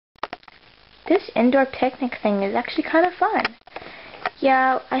this indoor picnic thing is actually kind of fun.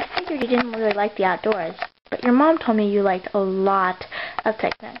 Yeah, I figured you didn't really like the outdoors, but your mom told me you liked a lot of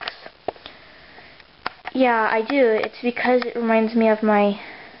picnics. Yeah, I do. It's because it reminds me of my,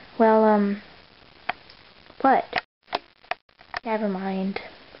 well, what? Never mind.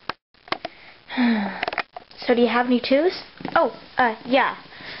 So do you have any twos? Oh, yeah.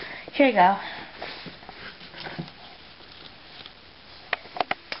 Here you go.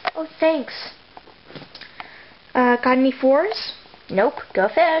 Oh, thanks. Got any fours? Nope. Go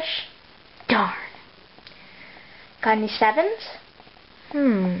fish. Darn. Got any sevens?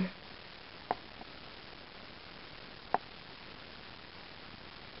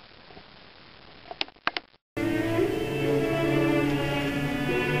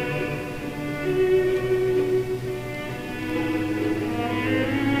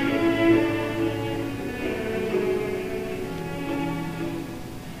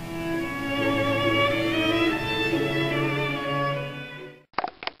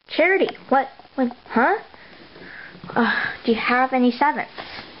 Charity, what, huh? Do you have any sevens?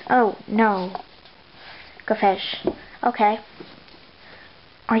 Oh, no. Go fish. Okay.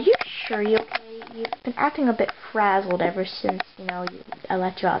 Are you sure you're okay? You've been acting a bit frazzled ever since, I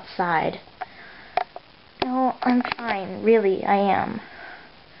let you outside. No, I'm fine. Really, I am.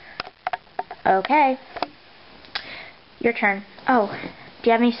 Okay. Your turn. Oh, do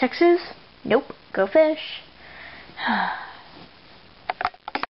you have any sixes? Nope. Go fish.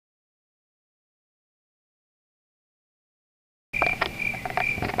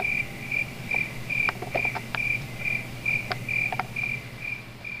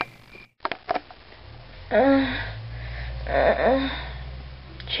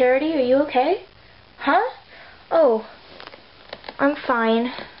 Charity, are you okay? Huh? Oh, I'm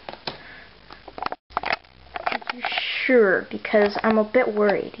fine. Are you sure? Because I'm a bit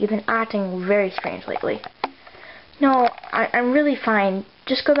worried. You've been acting very strange lately. No, I'm really fine.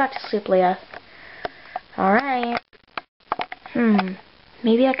 Just go back to sleep, Leah. Alright.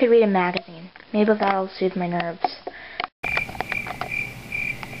 Maybe I could read a magazine. Maybe that'll soothe my nerves.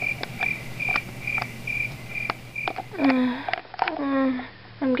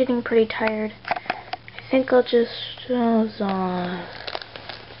 I'm getting pretty tired. I think I'll just doze off.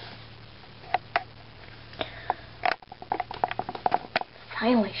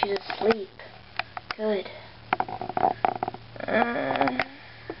 Finally, she's asleep. Good.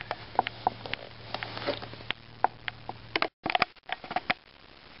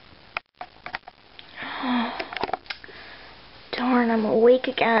 Darn, I'm awake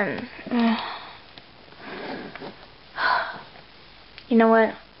again. You know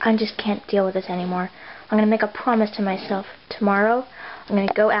what? I just can't deal with this anymore. I'm going to make a promise to myself. Tomorrow, I'm going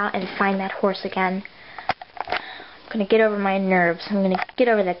to go out and find that horse again. I'm going to get over my nerves. I'm going to get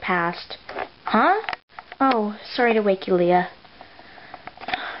over that past. Huh? Oh, sorry to wake you, Leah.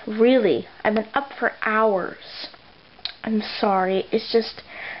 Really? I've been up for hours. I'm sorry. It's just,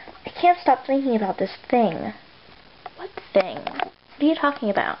 I can't stop thinking about this thing. What thing? What are you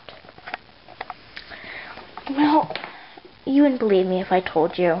talking about? Well, you wouldn't believe me if I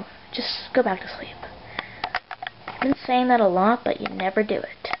told you. Just go back to sleep. I've been saying that a lot, but you never do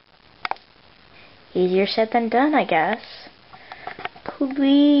it. Easier said than done, I guess.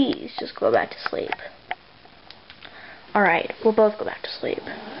 Please, just go back to sleep. Alright, we'll both go back to sleep.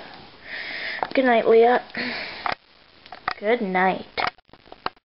 Good night, Leah. Good night.